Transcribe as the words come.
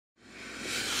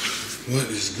What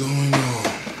is going on?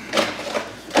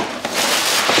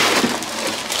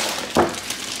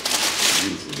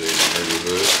 Beautiful day in the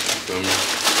neighborhood. You feel me?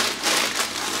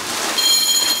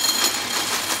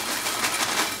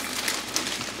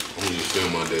 I'm gonna just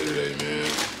film my day today, man.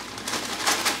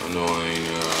 I know I ain't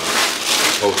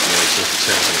posting ever since the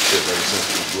championship, ever since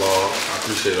the vlog. I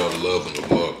appreciate all the love on the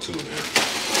vlog too, man.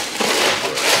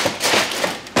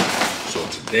 So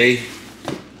today,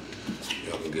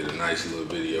 y'all can get a nice little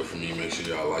video from me. Make sure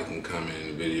y'all like and comment in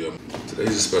the video.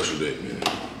 Today's a special day, man.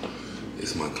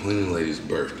 It's my cleaning lady's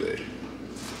birthday.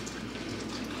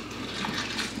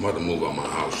 I'm about to move out my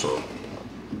house, so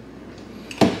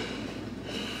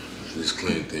she's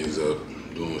cleaning things up,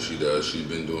 doing what she does. She's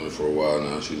been doing it for a while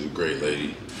now. She's a great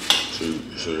lady.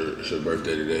 It's her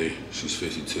birthday today. She's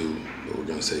 52, but we're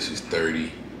gonna say she's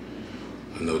 30.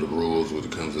 I know the rules when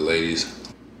it comes to ladies.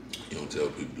 You don't tell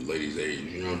people the ladies' age,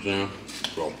 you know what I'm saying?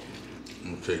 So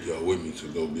I'm gonna take y'all with me to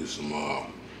go get some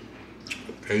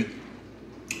cake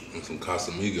and some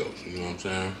Casamigos, you know what I'm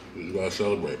saying? Just gotta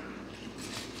celebrate.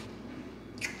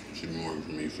 She's been working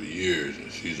for me for years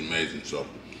and she's amazing, so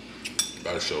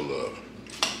gotta show love.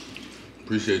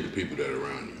 Appreciate the people that are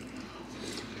around you.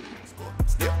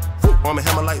 Yeah, on me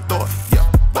hammer like Thor. Yeah,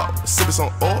 wow, sipping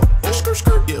some oil. Yeah,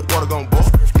 yeah, water gon'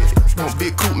 boil. Yeah, on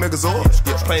big coupe Megazord.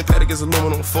 Yeah, plain paddock is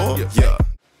aluminum foil. Yeah.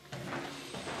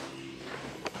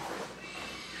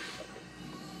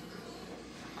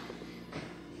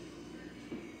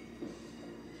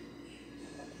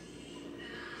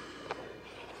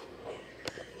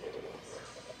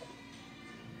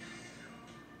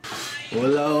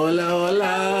 Hola, hola,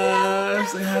 hola.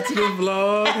 Say hi to the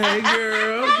vlog. Hey,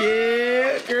 girl.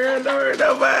 Yeah, girl, don't hurt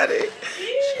nobody. She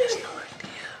has no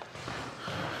idea.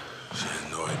 She has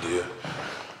no idea.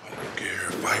 I'm gonna get her a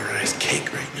fire-ass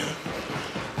cake right now.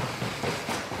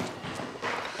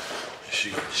 She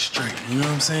gonna be straight, you know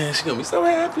what I'm saying? She gonna be so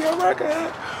happy. Oh my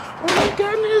God. Oh my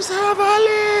goodness, hi,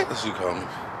 Vale. That's what she call me.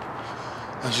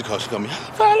 That's what she call me.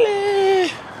 Hi, Vale.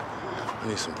 I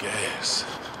need some gas.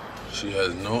 She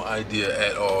has no idea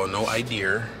at all, no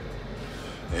idea.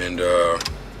 And so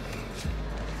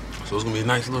it's gonna be a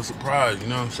nice little surprise, you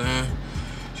know what I'm saying?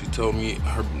 She told me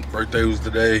her birthday was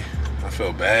today. I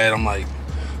felt bad. I'm like,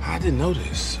 I didn't know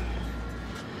this.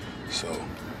 So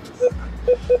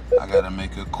I gotta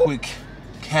make a quick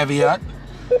caveat,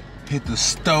 hit the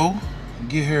stove,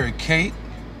 get her a cake,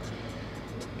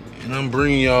 and I'm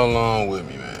bringing y'all along with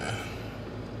me, man.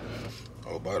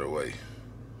 Oh, by the way,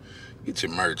 get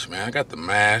your merch, man. I got the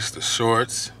mask, the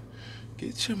shorts.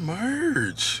 Get your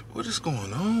merch. What is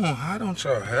going on? How don't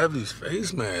y'all have these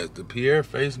face masks? The Pierre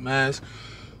face mask.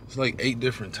 It's like 8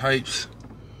 different types.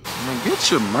 Man,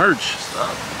 get your merch.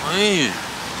 Stop playing.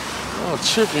 Y'all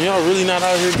tripping. Y'all really not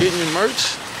out here getting your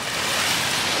merch?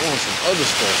 I want some other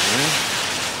stuff, man.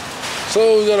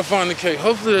 So we gotta find the cake.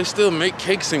 Hopefully they still make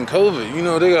cakes in COVID. You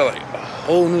know, they got like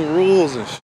whole new rules and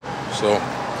shit. So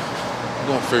we're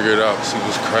gonna figure it out, see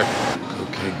what's cracking.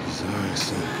 Cupcake design,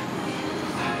 son.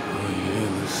 Oh yeah,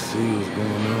 let's see what's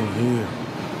going on here.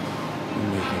 We're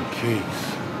making cakes.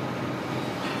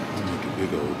 We're making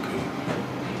big old cake.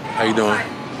 How you doing?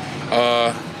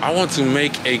 I want to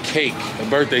make a cake, a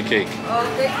birthday cake.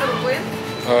 Okay, for when?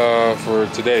 For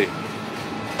today.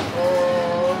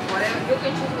 Or whatever, you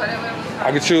can choose whatever you have.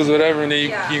 I can choose whatever and then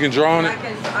you can draw on it? I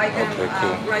can okay,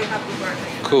 cool. write happy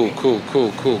birthday. Cool.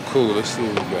 Let's see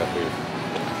what we got here.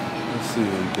 Let's see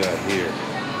what we got here.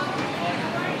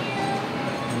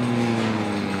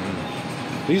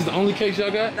 These the only cakes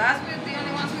y'all got? That's the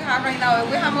only ones we have right now.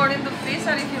 We have more in the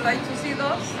freezer if you like to see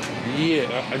those. Yeah,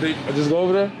 I just go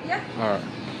over there? Yeah. All right.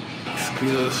 Let's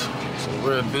get us some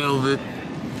red velvet,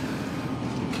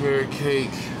 carrot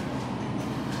cake.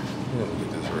 I'm gonna get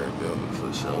this red velvet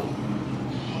for sure.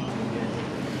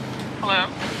 Hello?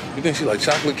 You think she like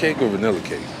chocolate cake or vanilla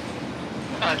cake?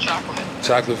 Chocolate.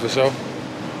 Chocolate for sure?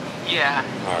 Yeah.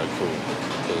 All right, cool.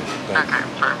 Thank you. Okay,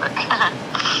 perfect.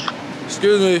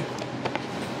 Excuse me.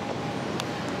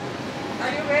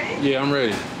 Are you ready? Yeah, I'm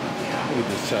ready. Look at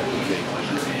this chocolate cake.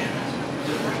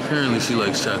 Apparently she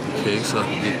likes chocolate cake, so I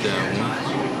can get that one.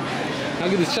 Can I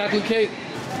get this chocolate cake?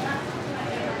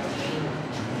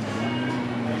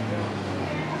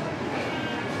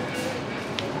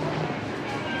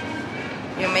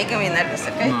 You're making me nervous,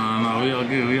 okay? No, we all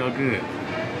good.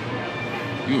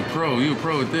 You a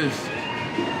pro at this.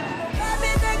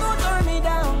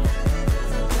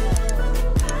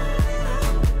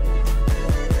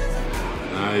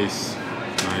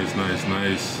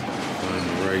 Nice. Find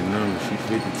the right number. She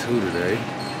 52 today.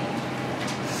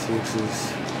 6s,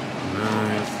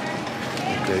 9s.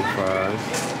 Okay, 5.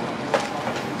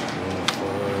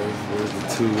 5. Where's the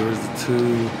 2? Where's the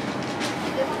 2?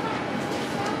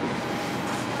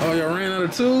 Oh, y'all ran out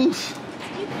of 2s?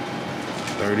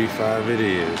 35 it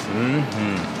is.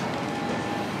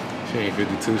 She ain't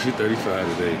 52, she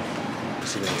 35 today.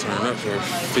 She's gonna turn up for her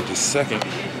 52nd.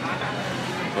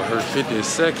 For her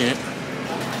 52nd.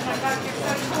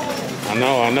 I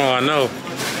know.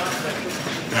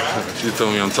 She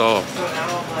told me I'm tall.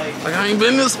 Like, I ain't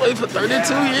been this way for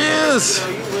 32 years.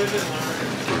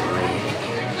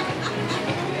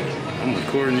 I'm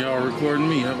recording y'all, recording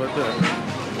me. How about that?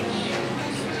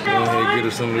 Go ahead and get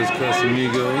her some of this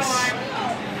Casamigos.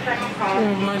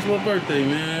 Oh, nice little birthday,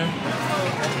 man.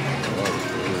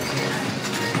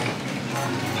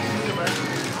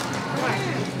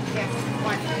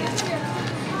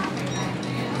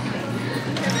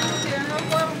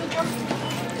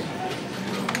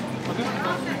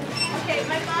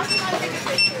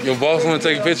 Your boss want to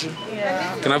take a picture?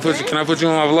 Yeah. Can I put you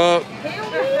on my vlog?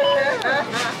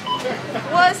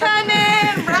 What's her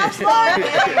name? Ralph's vlog?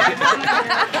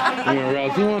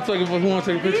 Ralph, who want to take a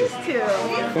picture? These two.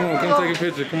 Come on, come take a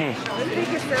picture. Come on. Let's take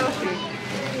a selfie.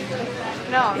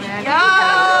 No, man. No!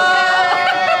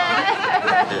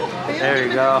 There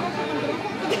you go.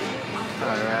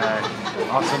 Alright.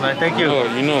 Awesome, man. Thank you.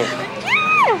 You know.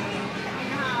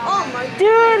 Oh my God.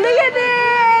 Dude, look at this!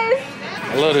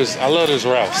 I love this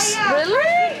Ralph's. Really?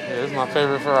 Yeah, it's my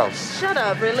favorite for Ralph's. Shut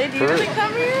up, really? Do you really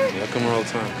come here? Yeah, I come here all the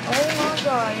time. Oh my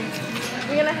God.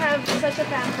 We're gonna have such a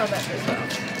fan club at this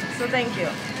house. So thank you.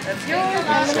 That's yours.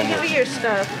 I'm gonna give you your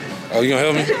stuff. Oh, you gonna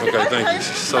help me? Okay, thank you.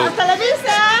 So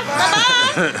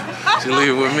she leave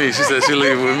it with me. She said she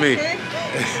leave it with me.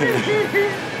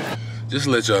 Just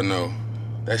to let y'all know,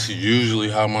 that's usually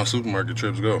how my supermarket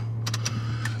trips go.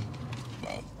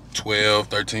 About 12,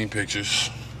 13 pictures.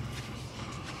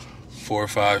 4 or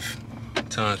 5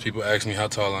 times people ask me how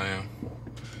tall I am.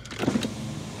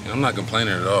 And I'm not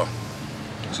complaining at all.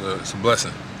 It's a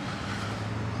blessing.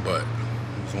 But I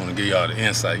just want to give y'all the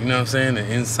insight. You know what I'm saying? The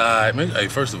inside. Hey,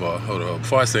 first of all, hold on.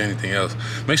 Before I say anything else,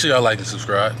 make sure y'all like and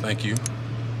subscribe. Thank you.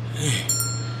 Hey,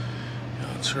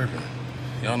 y'all tripping.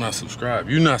 Y'all not subscribed.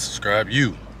 You not subscribed.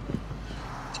 You.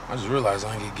 I just realized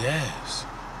I ain't get gas.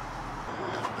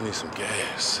 I need some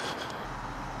gas.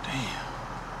 Damn.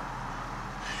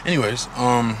 Anyways,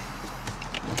 I'm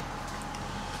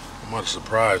about to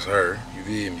surprise her. You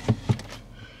feel me?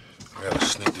 I gotta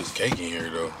sneak this cake in here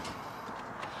though.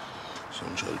 So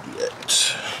I'm trying to do that.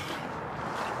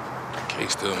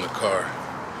 Cake's still in the car.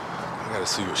 I gotta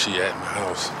see where she at in the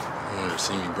house. I want her to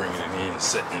see me bringing it in,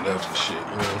 setting it up and shit. You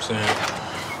know what I'm saying?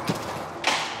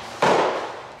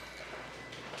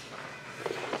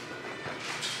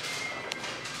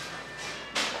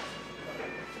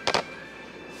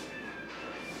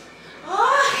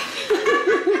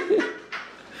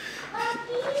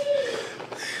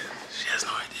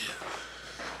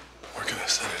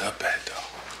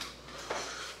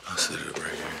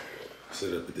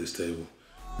 Sit up at this table.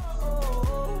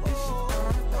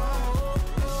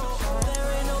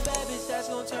 There ain't no bad bitch that's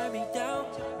gonna turn me down.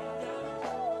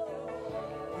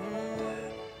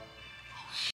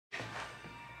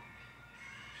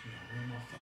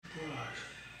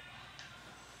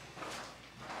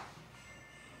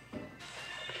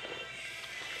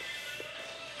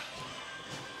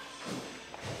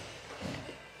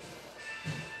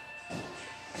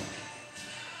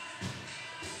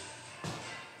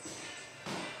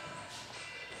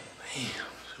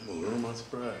 I'm a little more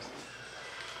surprised.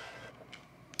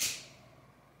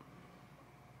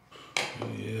 Oh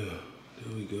yeah,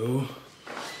 there we go.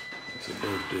 It's a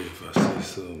birthday if I say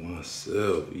so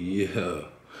myself. Yeah.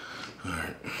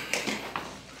 Alright.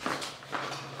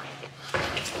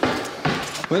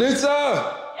 Maritza!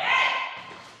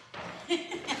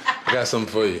 I got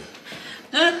something for you.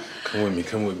 Come with me,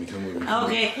 come with me, come with me.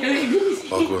 Okay.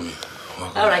 Walk with me.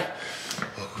 Walk All right.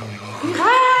 Walk with me, walk with me.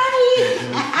 Hi.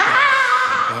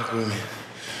 Walk with me.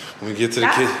 When we get to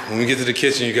the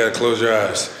kitchen, you gotta close your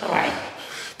eyes. All right.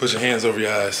 Put your hands over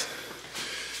your eyes.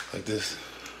 Like this.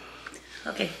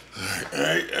 Okay.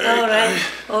 All right.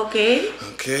 Okay.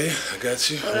 Okay, I got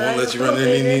you. I won't let you run into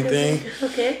anything.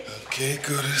 Okay. Okay,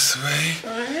 go this way.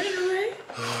 All right.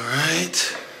 All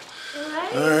right.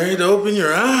 All right, open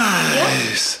your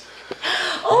eyes.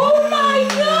 Oh my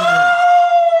God!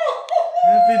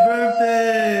 Happy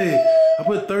birthday. I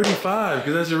put 35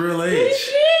 because that's your real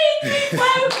age. Okay,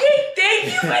 thank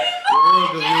you very much.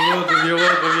 You're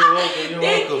welcome.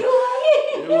 Thank you.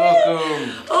 You're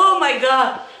welcome. Oh my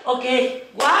God. Okay.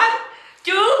 1,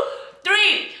 2,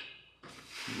 3.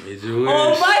 Made your wish.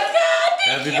 Oh my God.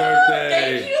 Happy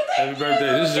birthday. Happy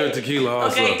birthday. This is your tequila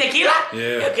also. Okay, tequila?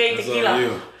 Yeah. Okay, that's tequila. all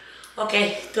you.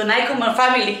 Okay, tonight con my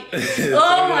family.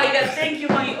 Oh my God, thank you,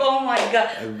 mommy. Oh my God.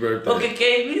 Happy birthday. Okay,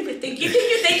 thank you.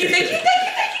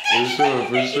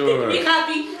 For sure. Be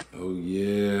happy. Oh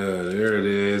yeah, there it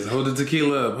is. Hold the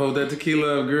tequila up. Hold that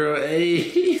tequila up, girl.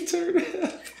 Hey, turn it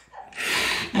up.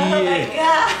 Oh my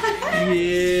God.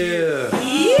 Yeah.